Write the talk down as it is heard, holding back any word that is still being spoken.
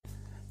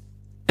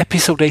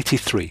Episode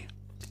 83,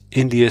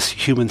 India's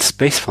Human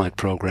Spaceflight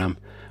Program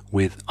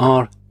with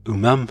R.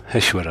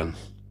 Maheshwaran.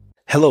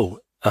 Hello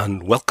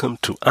and welcome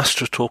to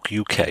AstroTalk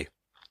UK.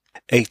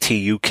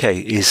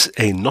 ATUK is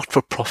a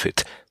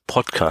not-for-profit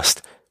podcast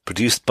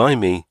produced by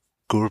me,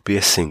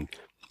 Gurbir Singh,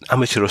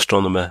 amateur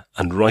astronomer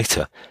and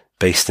writer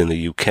based in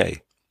the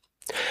UK.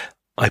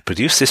 I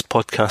produce this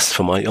podcast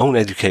for my own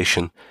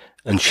education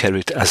and share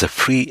it as a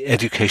free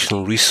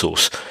educational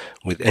resource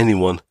with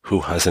anyone who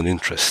has an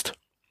interest.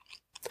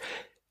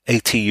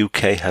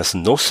 ATUK has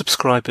no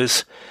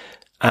subscribers,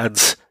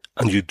 ads,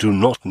 and you do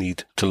not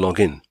need to log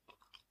in.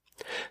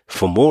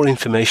 For more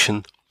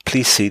information,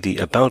 please see the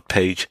About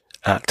page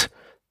at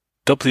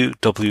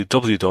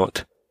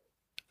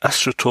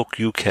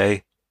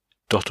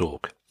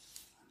www.astrotalkuk.org.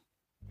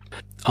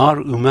 R.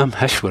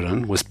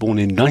 Maheshwaran was born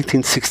in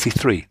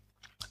 1963,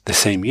 the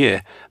same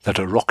year that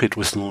a rocket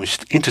was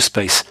launched into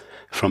space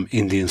from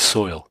Indian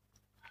soil,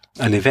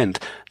 an event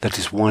that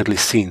is widely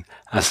seen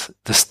as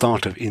the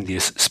start of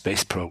India's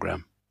space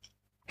program.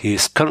 He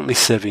is currently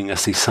serving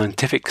as the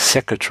scientific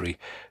secretary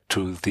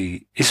to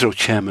the ISRO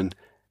chairman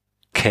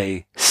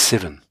K.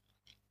 Sivan.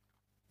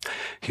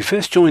 He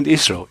first joined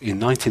ISRO in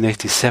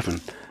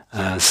 1987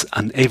 as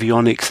an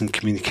avionics and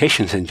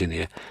communications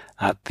engineer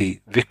at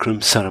the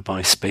Vikram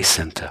Sarabhai Space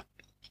Centre.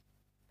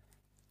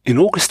 In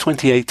August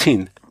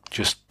 2018,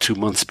 just 2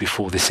 months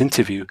before this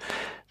interview,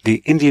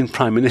 the Indian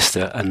Prime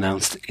Minister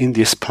announced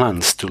India's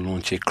plans to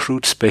launch a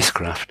crewed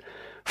spacecraft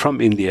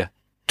from India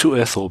to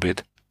Earth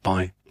orbit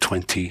by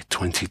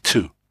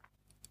 2022.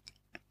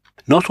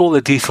 Not all the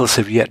details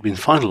have yet been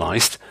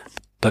finalized,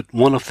 but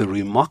one of the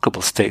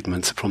remarkable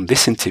statements from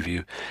this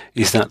interview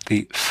is that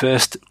the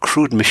first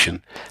crewed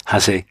mission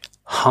has a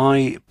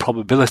high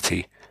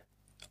probability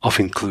of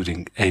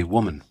including a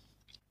woman.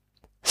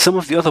 Some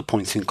of the other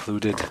points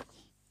included: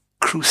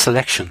 crew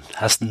selection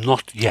has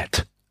not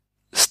yet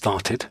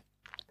started.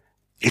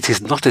 It is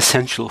not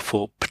essential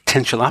for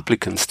potential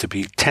applicants to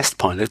be test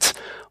pilots,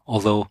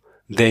 although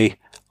they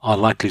are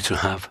likely to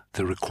have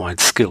the required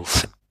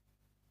skills.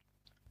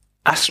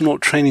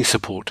 Astronaut training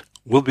support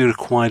will be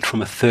required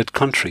from a third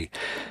country,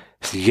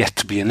 yet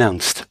to be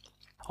announced.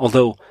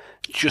 Although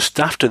just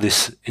after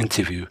this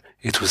interview,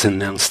 it was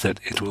announced that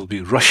it will be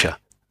Russia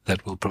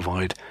that will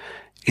provide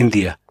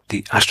India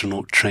the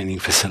astronaut training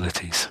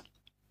facilities.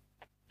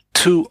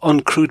 2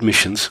 uncrewed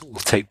missions will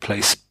take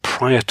place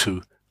prior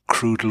to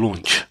crewed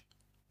launch.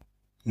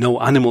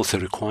 No animals are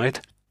required.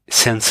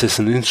 Sensors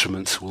and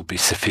instruments will be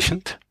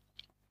sufficient.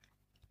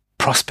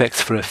 Prospects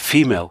for a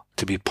female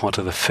to be part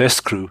of the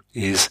first crew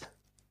is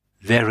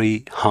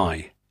very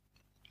high.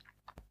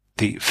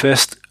 The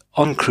first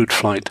uncrewed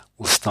flight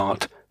will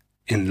start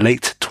in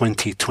late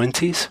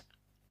 2020s.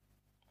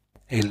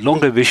 A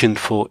longer vision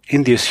for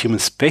India's human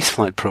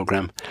spaceflight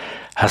program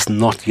has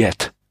not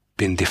yet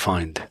been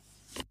defined.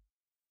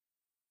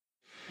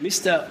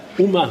 Mr.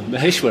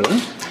 Maheshwaran,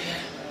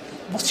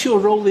 what's your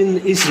role in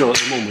ISRO at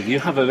the moment? You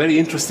have a very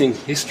interesting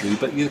history,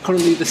 but you're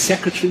currently the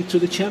secretary to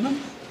the chairman?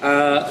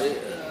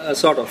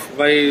 Sort of.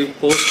 My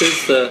post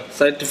is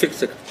scientific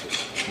secretary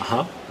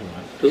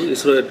to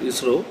ISRO at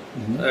ISRO.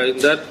 In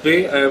that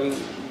way, I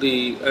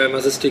am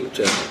assisting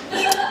chairman.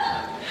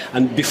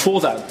 And before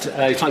that,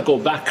 if I go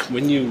back,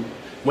 when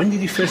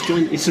did you first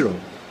join ISRO?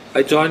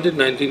 I joined in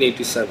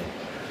 1987.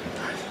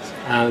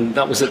 And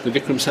that was at the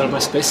Vikram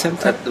Sarabhai Space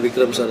Centre? At the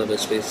Vikram Sarabhai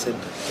Space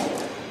Centre.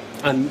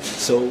 And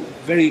so,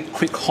 very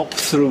quick hop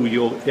through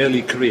your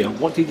early career.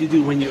 What did you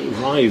do when you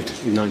arrived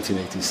in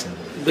 1987?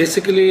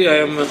 Basically,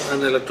 I am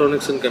an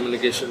electronics and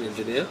communication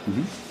engineer.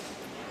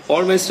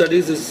 All my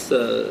studies is,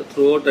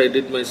 throughout I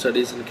did my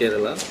studies in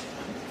Kerala,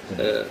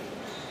 the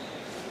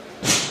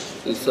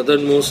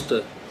southernmost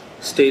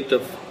state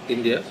of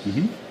India.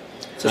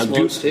 It's a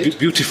small state.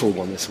 Beautiful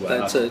one as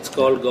well. It's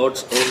called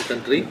God's own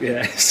country.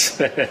 Yes.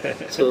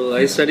 So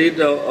I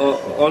studied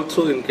all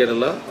through in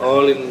Kerala,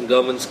 all in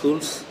government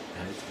schools.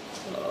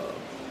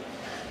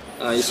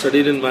 I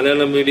studied in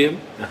Malayalam medium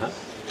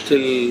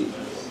till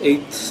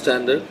 8th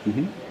standard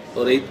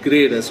or 8th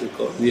grade as we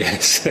call it.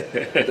 Yes.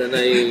 then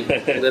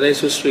I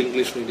switched to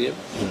English medium.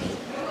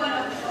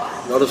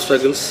 A lot of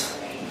struggles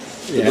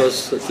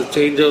because to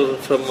change over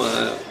from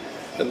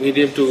a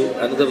medium to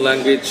another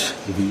language,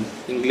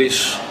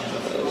 English,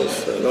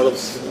 was a lot of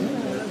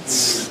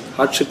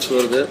hardships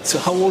were there. So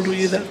how old were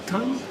you that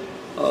time?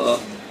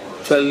 12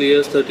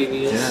 years, 13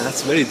 years. Yeah,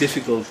 that's very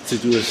difficult to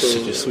do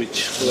such a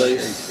switch. So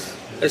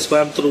I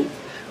swam through.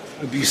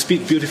 You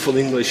speak beautiful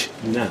English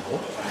now,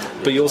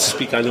 but you also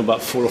speak, I know,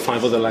 about 4 or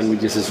 5 other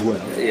languages as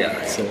well.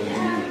 Yeah. So,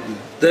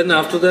 then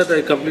after that,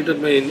 I completed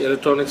my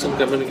electronics and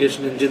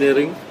communication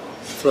engineering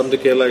from the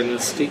Kerala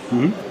University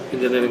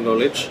Engineering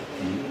College,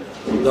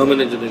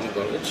 Government Engineering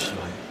College.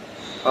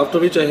 After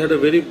which I had a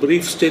very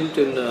brief stint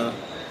in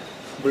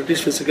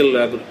British Physical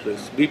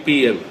Laboratories,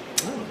 BPL.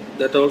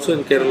 That also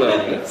in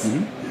Kerala.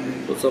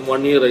 For some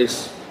 1 year I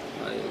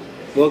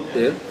worked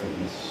there.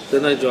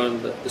 Then I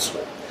joined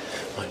ISRO.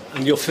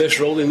 And your first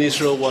role in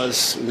ISRO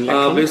was in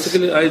electronics?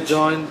 Basically, I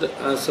joined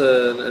as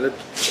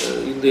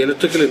in the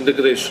electrical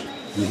integration.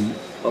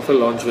 of a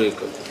launch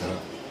vehicle.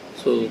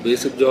 So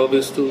basic job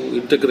is to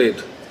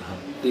integrate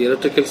the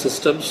electrical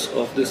systems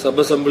of the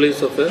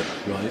sub-assemblies of a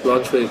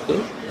launch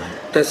vehicle,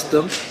 test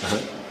them,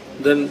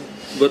 then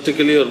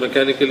vertically or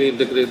mechanically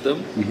integrate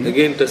them,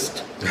 again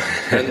test,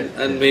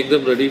 and make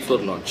them ready for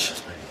launch.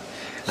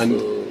 And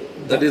so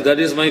that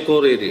is my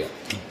core area.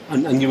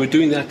 And you were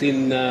doing that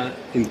in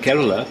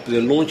Kerala. They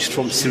launched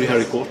from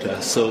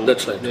Sriharikota. So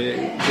that's right.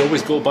 You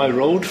always go by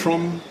road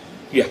from.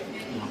 Yeah.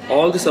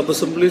 All the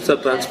sub-assemblies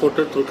are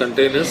transported through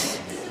containers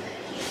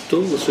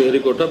to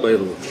Sriharikota by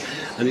road.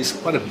 And it's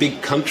quite a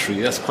big country.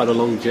 That's quite a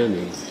long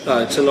journey.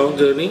 It's a long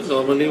journey.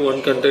 Normally,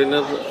 one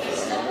container,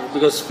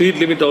 because speed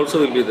limit also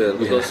will be there,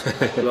 because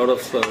a lot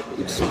of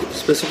it's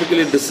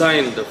specifically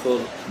designed for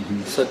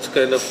such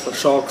kind of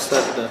shocks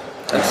and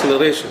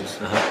accelerations.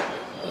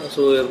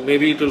 So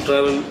maybe it will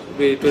travel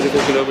 24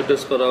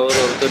 kilometers per hour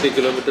or 30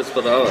 kilometers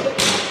per hour.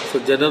 So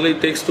generally,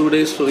 it takes 2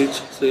 days to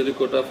reach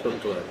Sriharikota from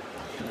Tuan.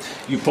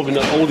 You're probably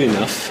not old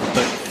enough,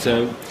 but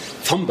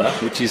Thamba,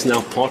 which is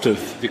now part of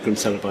Vikram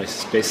Sarabhai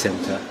Space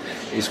Centre,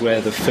 is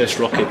where the first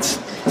rockets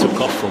took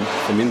off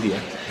from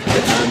India.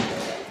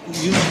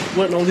 You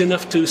weren't old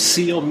enough to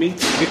see or meet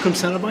Vikram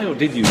Sarabhai, or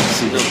did you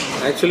see him?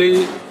 No,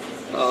 actually,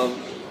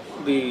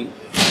 the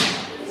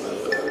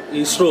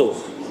ISRO,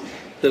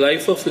 the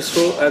life of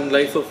ISRO and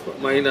life of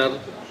mine are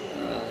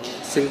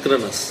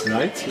synchronous.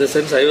 Right. In the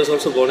sense, I was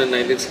also born in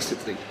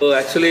 1963. So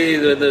actually,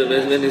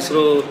 when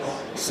ISRO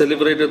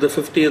celebrated the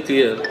 50th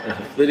year,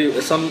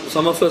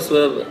 some of us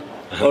were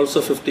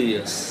also 50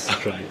 years.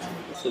 Right.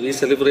 So we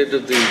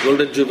celebrated the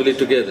Golden Jubilee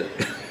together.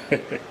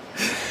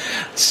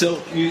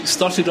 So you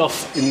started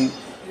off in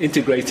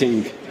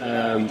integrating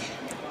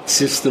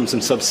systems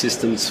and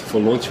subsystems for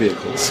launch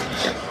vehicles.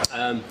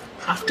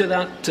 After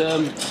that,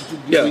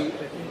 you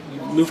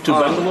moved to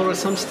Bangalore or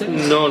some stage?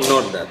 No,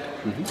 not that.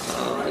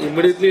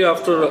 Immediately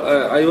after,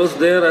 I was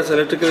there as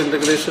electrical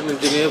integration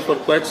engineer for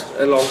quite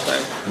a long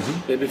time,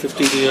 maybe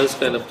 15 years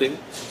kind of thing.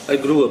 I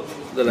grew up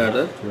the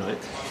ladder. Right.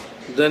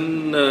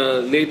 Then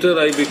later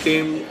I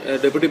became a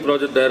deputy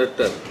project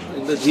director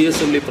in the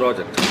GSLV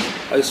project.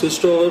 I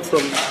switched over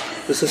from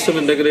the system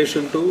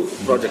integration to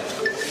project.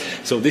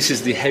 So this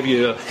is the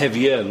heavier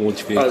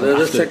launch vehicle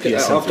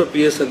after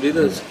PSLV,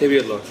 there's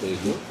heavier launch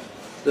vehicle.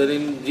 Then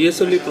in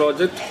GSLV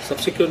project,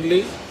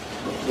 subsequently,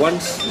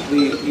 once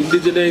the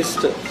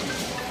indigenized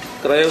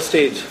cryo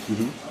stage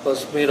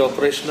was made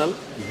operational,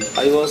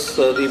 I was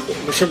the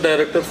mission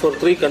director for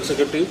 3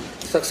 consecutive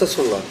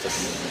successful launches.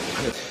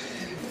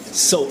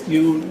 So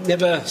you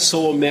never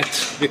saw or met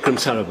Vikram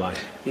Sarabhai?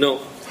 No.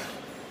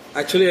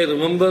 Actually, I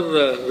remember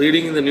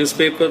reading in the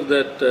newspaper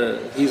that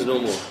he's no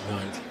more.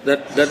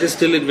 Right. That is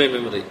still in my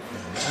memory.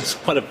 That's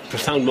quite a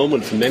profound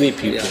moment for many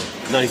people.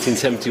 Yeah.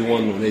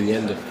 1971, or near the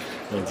end of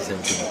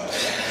 1971.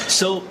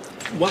 So,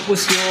 what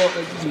was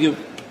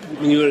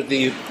when you were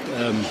the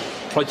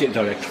project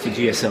director for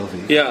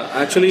GSLV? Yeah,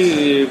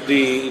 actually,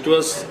 it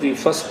was the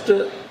first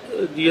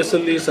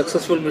GSLV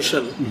successful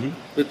mission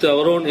with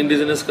our own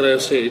indigenous cryo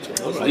stage,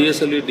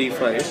 GSLV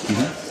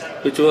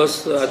D5, which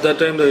was, at that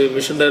time, the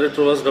mission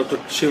director was Dr.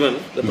 Shivan,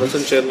 the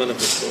present chairman of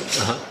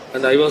ISRO,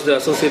 and I was the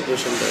associate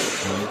mission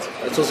director.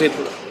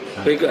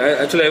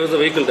 Actually, I was the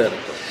vehicle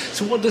director.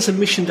 So what does a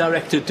mission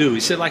director do?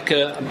 Is it like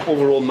an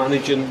overall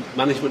management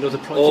of the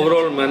project?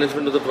 Overall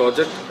management of the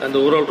project and the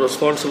overall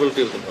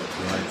responsibility of the project.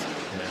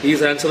 Right. He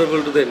is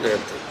answerable to the entire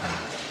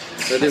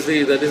thing. That is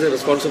the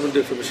responsibility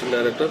of the mission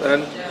director,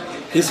 and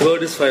his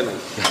word is final.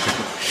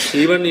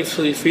 Even if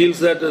he feels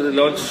that the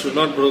launch should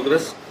not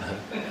progress,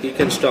 he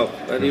can stop,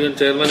 and even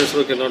Chairman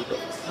ISRO cannot.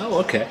 Oh,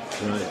 okay.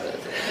 Right.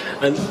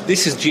 And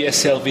this is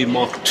GSLV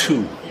Mark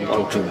II you're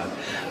talking about.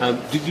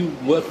 Did you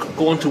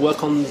go on to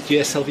work on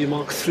GSLV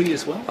Mark III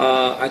as well?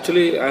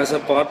 Actually, as a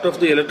part of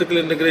the electrical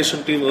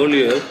integration team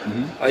earlier,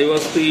 I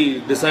was the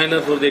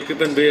designer for the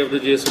equipment bay of the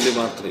GSLV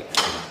Mark III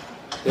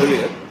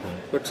earlier.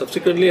 But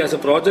subsequently, as a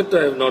project,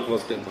 I have not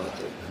worked in Mark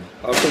III.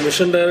 After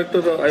mission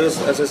director, I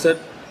was, as I said,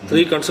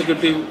 3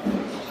 consecutive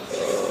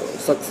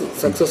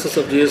successes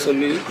of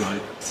GSLV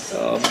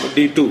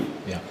D2.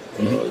 Yeah.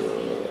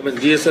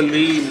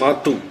 GSLV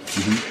Mark II.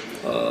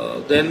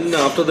 Then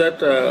after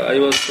that, I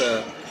was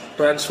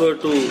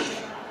transferred to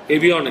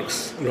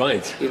avionics.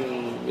 Right. In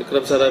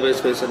Vikram Sarabhai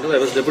Space Centre, I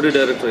was deputy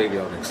director of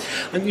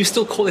avionics. And you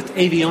still call it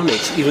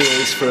avionics, even though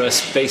it's for a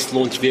space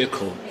launch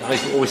vehicle. I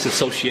always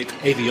associate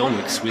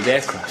avionics with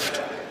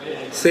aircraft.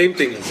 Same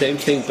thing. Same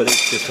thing, but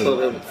it's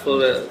different.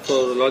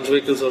 For launch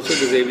vehicles also,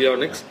 it is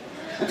avionics,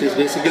 which is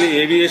basically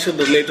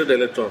aviation-related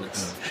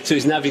electronics. So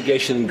it's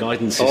navigation and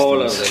guidance systems.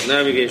 All of them.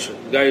 Navigation,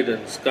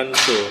 guidance,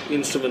 control,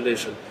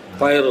 instrumentation,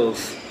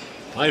 pyros,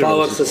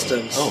 power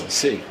systems. Oh, I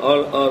see.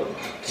 All are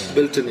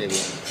built in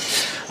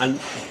avionics. And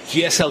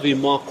GSLV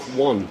Mark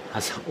I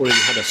has already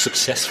had a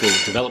successful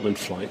development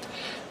flight.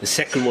 The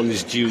second one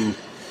is due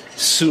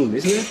soon,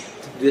 isn't it?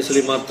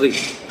 GSLV Mark III.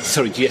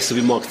 Sorry,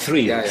 GSLV Mark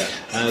III. Yeah.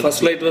 First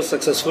flight was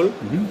successful.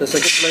 The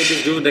second flight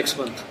is due next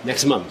month.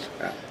 Next month?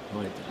 Yeah.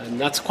 Right. And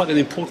that's quite an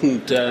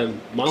important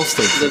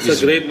milestone.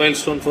 That's a great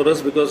milestone for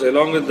us, because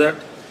along with that,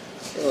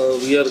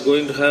 we are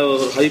going to have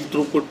our high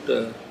throughput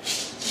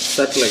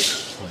satellite.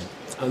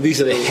 Right. And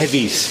these are the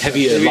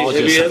heavier,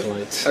 larger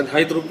satellites. And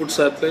high throughput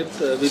satellite,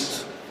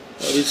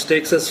 which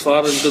takes us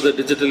far into the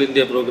Digital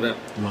India program,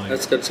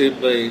 as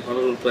conceived by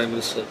Honorable Prime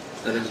Minister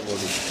Narendra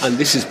Modi. And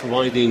this is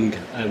providing,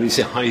 when you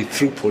say high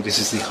throughput, this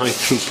is the high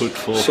throughput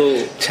for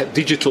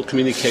digital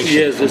communication.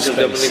 Yes,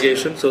 digital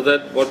communication. So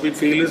that what we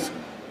feel is,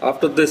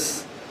 after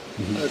this,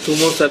 2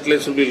 more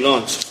satellites will be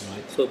launched.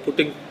 Right. So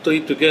putting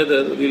 3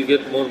 together, we'll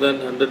get more than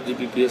 100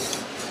 Gbps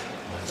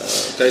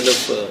kind of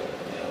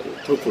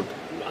throughput.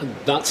 And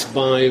that's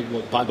by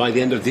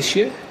the end of this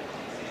year?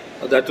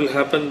 That will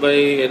happen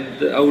by,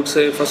 I would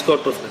say, first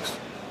quarter of next.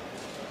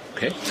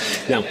 Okay.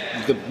 Now,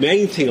 the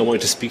main thing I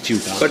wanted to speak to you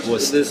about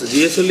was this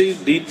GSLE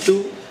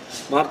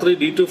D2, Mark 3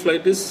 D2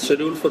 flight is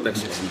scheduled for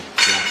next year.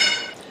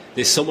 Yeah.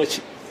 There's so much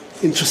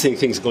interesting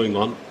things going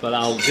on, but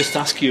I'll just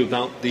ask you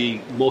about the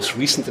most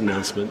recent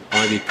announcement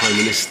by the Prime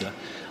Minister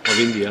of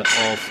India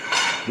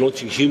of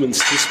launching humans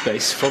to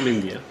space from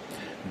India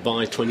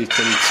by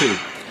 2022.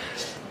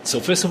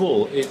 So first of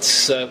all,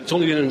 it's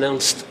only been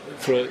announced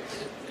for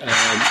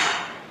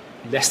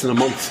less than a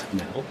month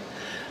now.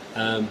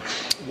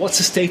 What's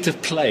the state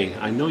of play?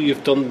 I know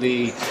you've done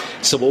the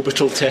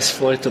suborbital test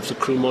flight of the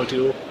crew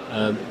module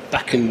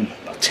back in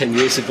about 10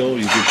 years ago.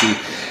 You did the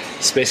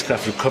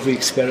spacecraft recovery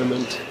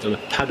experiment, done a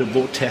paddle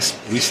boat test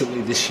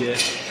recently this year.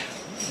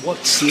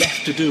 What's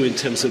left to do in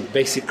terms of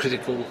basic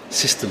critical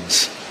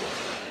systems?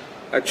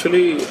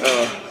 Actually,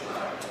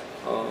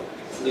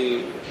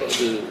 the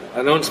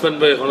announcement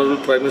by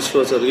Honorable Prime Minister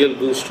was a real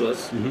boost to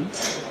us.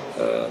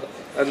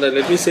 And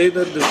let me say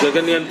that this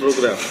Gaganyaan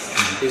program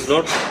is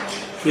not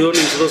purely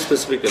ISRO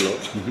specific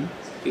alone.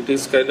 It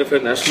is kind of a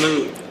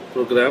national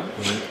program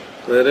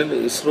wherein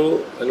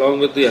ISRO, along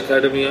with the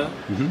academia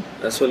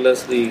as well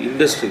as the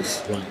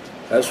industries,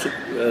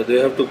 they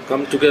have to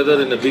come together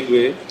in a big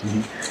way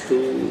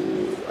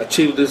to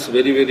achieve this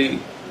very, very,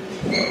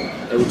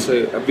 I would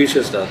say,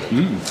 ambitious target.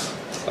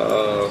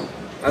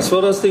 As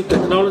far as the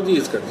technology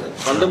is concerned,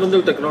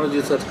 fundamental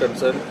technologies are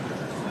concerned,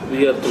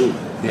 we are through,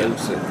 I would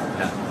say.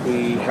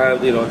 We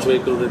have the launch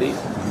vehicle ready.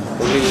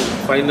 Only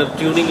finer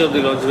tuning of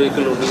the launch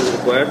vehicle only is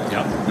required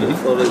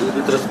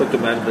with respect to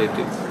man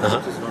rating,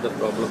 which is not a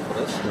problem for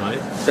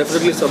us.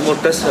 Definitely some more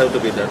tests have to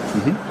be done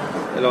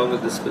along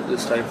with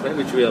this time frame,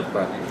 which we are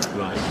planning.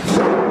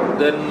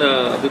 Then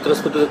with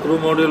respect to the crew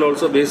module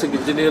also, basic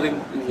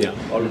engineering is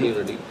already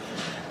ready.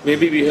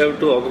 Maybe we have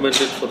to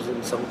augment it for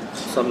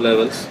some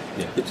levels,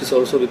 which is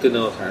also within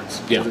our hands.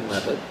 Doesn't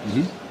matter.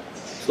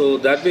 So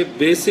that way,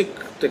 basic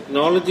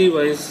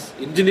technology-wise,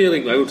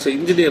 engineering, I would say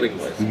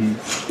engineering-wise,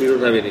 we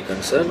don't have any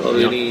concern or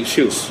any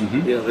issues.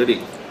 We are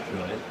ready.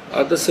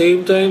 At the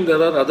same time,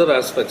 there are other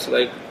aspects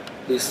like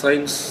the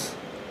science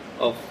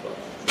of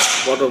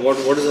what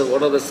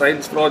are the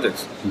science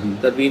projects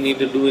that we need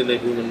to do in a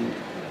human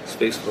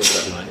space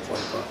program.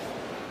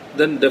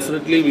 Then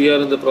definitely we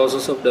are in the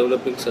process of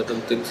developing certain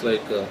things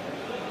like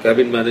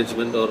cabin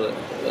management or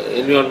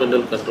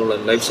environmental control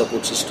and life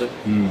support system.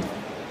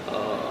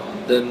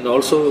 Then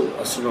also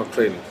astronaut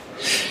training.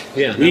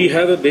 We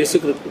have a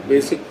basic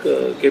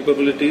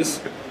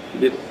capabilities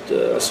with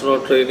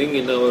astronaut training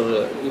in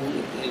our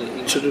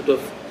Institute of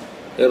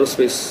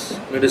Aerospace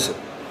Medicine,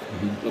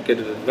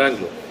 located in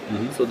Bangalore.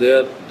 So they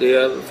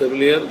are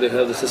familiar. They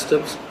have the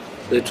systems.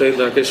 They trained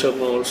Rakesh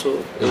Sharma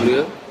also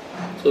earlier.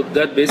 So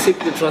that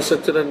basic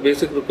infrastructure and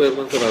basic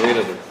requirements are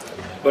available.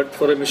 But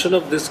for a mission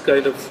of this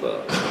kind of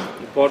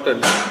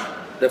importance,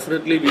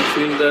 definitely we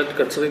feel that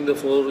considering the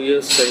 4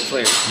 years time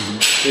frame,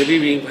 maybe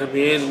we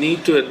may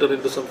need to enter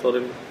into some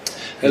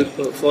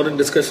foreign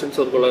discussions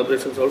or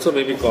collaborations also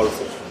may be called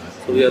for.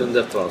 So we are in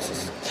that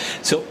process.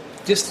 So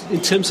just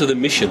in terms of the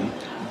mission,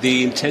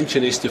 the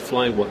intention is to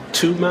fly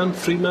 2-man,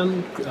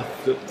 3-man,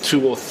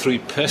 2 or 3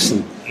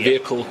 person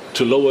vehicle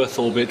to low Earth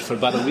orbit for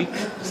about a week?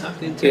 Is that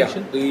the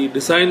intention? Yeah. The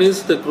design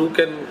is the crew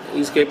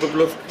is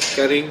capable of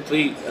carrying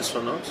 3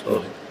 astronauts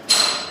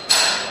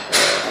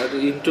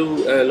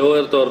into a low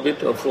Earth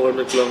orbit of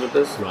 400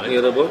 kilometers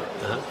near about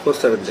for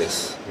 7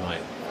 days.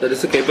 That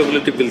is a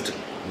capability built in.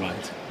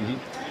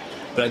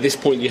 But at this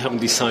point you haven't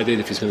decided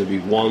if it's going to be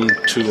 1,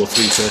 2 or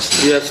 3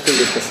 persons? We are still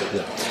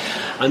discussing.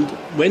 And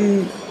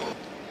when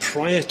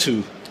prior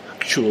to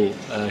actual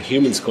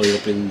humans going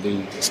up in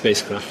the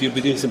spacecraft, you'll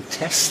be doing some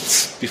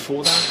tests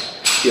before that?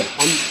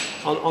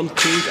 On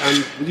crude,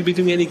 and will you be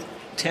doing any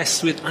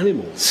tests with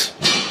animals?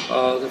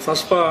 The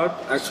first part,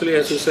 actually,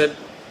 as you said,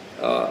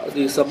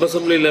 the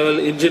sub-assembly level,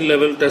 engine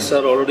level tests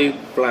are already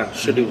planned,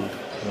 scheduled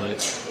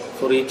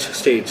for each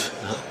stage.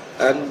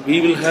 And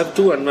we will have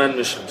 2 unmanned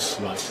missions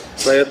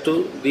prior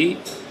to the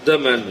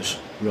manned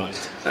mission.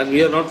 And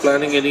we are not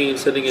planning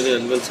sending any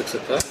animals,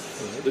 etc.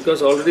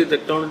 Because already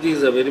technology is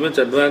very much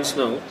advanced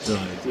now.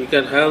 We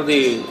can have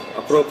the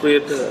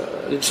appropriate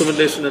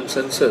instrumentation and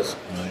sensors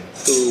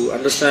to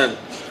understand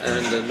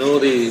and know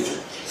the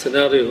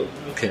scenario.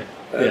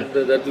 And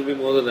that will be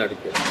more than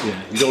adequate.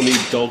 You don't need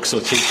dogs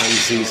or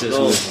chimpanzees as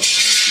well.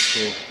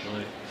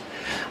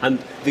 And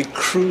the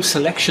crew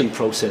selection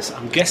process,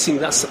 I'm guessing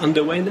that's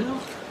underway now?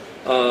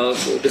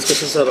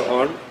 discussions are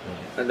on,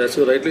 and as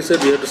you rightly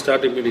said, we have to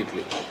start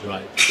immediately.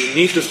 Right. We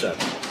need to start.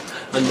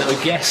 And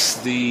I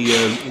guess the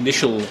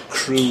initial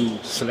crew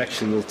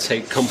selection will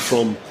come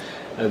from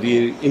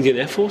the Indian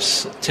Air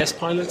Force test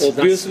pilots?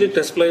 Obviously,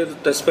 test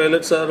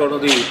pilots are one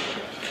of the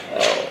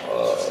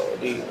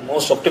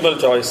most optimal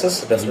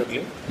choices,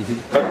 definitely.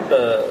 But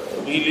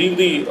we leave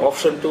the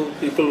option to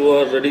people who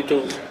are ready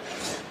to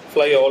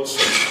fly also.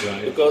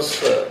 Right. Because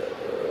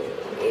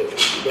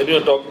when you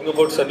are talking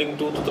about sending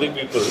 2 to 3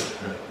 people,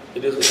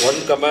 it is one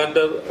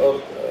commander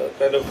or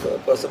kind of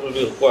person will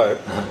be required,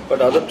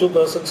 but other 2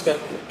 persons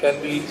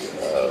can be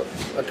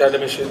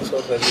academicians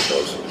or pilots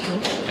also,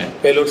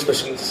 payload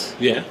specialists.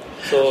 Yeah.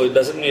 So it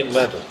doesn't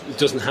matter. It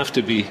doesn't have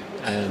to be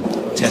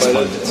test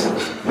pilots.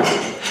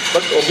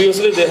 But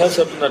obviously they have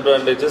certain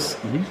advantages,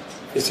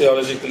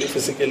 physiologically,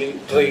 physically,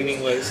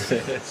 training-wise.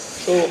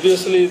 So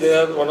obviously they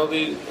are one of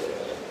the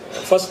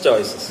first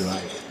choices.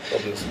 Right.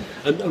 Obviously.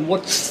 And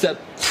what's the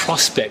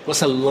prospect,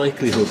 what's the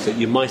likelihood that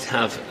you might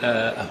have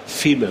a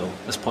female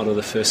as part of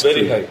the first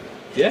Very crew? high.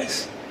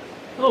 Yes?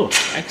 Oh,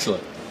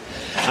 excellent.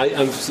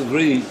 I'm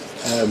really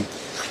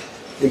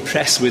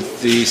impressed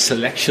with the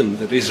selection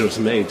that Israel's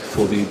made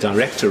for the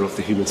director of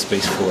the Human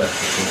Space Program,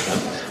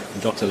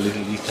 Dr.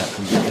 Lilita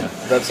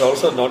Kambita. That's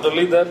also not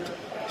only that,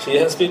 she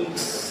has been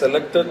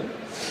selected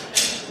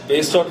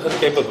based on her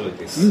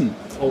capabilities.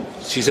 Oh,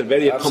 she's a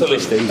very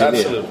accomplished engineer.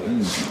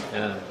 Absolutely.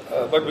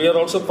 But we are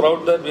also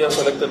proud that we have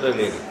selected a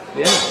lady.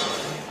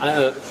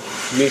 Yeah,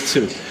 me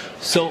too.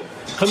 So,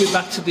 coming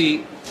back to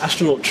the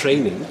astronaut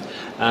training,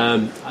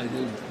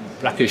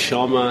 Rakesh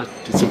Sharma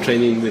did some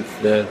training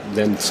with the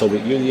then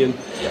Soviet Union.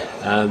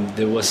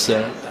 There was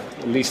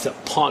at least a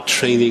part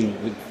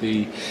training with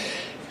the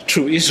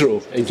true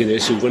ISRO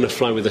engineers who were going to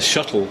fly with a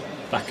shuttle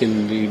back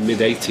in the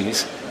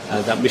mid-80s.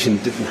 That mission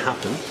didn't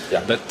happen.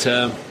 Yeah. But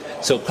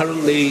so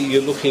currently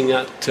you're looking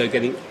at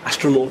getting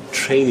astronaut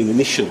training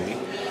initially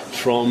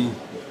from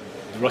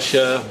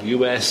Russia,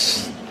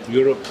 US,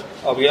 Europe.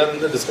 We are in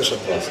the discussion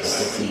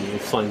process. We'll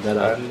find that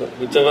out. And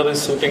whichever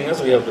is suiting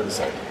us, we have to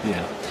decide.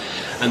 Yeah.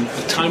 And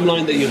the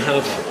timeline that you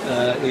have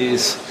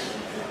is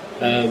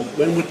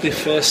when would the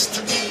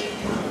first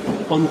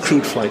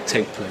uncrewed flight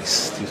take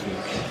place, do you think?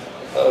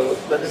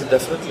 That is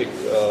definitely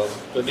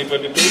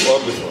 2022 or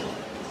before.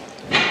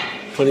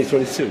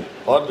 2022?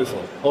 Or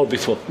before. Or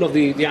before. No,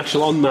 the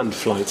actual unmanned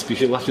flights,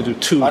 because you'll have to do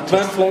 2.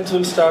 Unmanned flights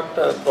will start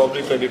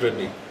probably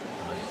 2020.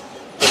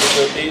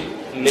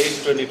 2020,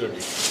 late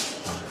 2020.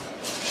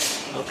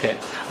 Okay.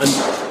 And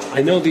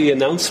I know the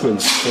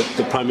announcement that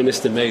the Prime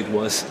Minister made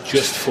was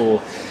just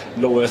for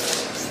low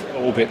Earth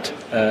orbit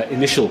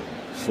initial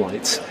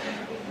flights.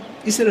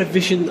 Is there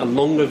a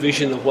longer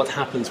vision of what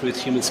happens with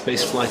human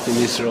space flight in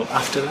Israel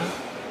after that?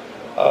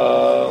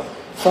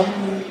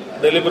 Some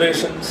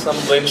deliberation, some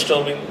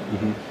brainstorming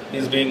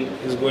is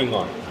going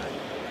on.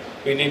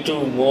 We need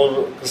to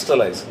more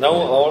crystallize. Now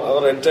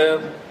our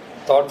entire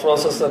thought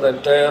process and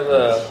entire,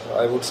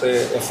 I would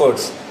say,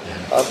 efforts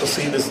are to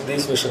see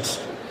these missions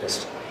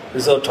first.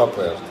 This is our top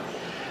priority.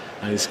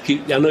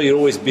 I know you're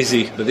always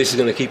busy, but this is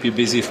going to keep you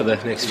busy for the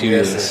next few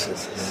years.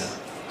 Yes.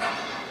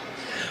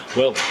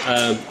 Well,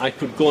 I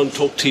could go and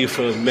talk to you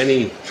for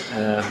many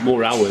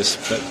more hours,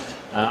 but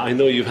I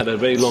know you've had a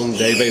very long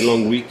day, very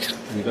long week,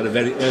 and you've got a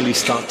very early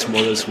start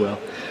tomorrow as well.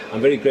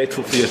 I'm very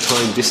grateful for your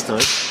time this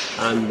time,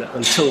 and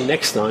until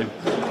next time,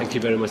 thank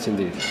you very much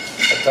indeed.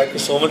 Thank you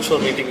so much for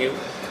meeting you,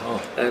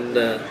 and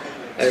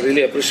I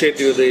really appreciate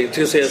the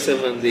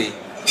enthusiasm and the,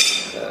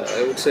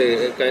 I would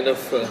say, a kind of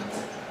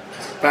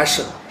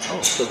passion.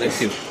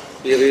 Thank you.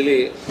 We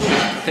really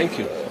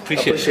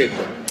appreciate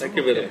it. Thank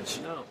you very much.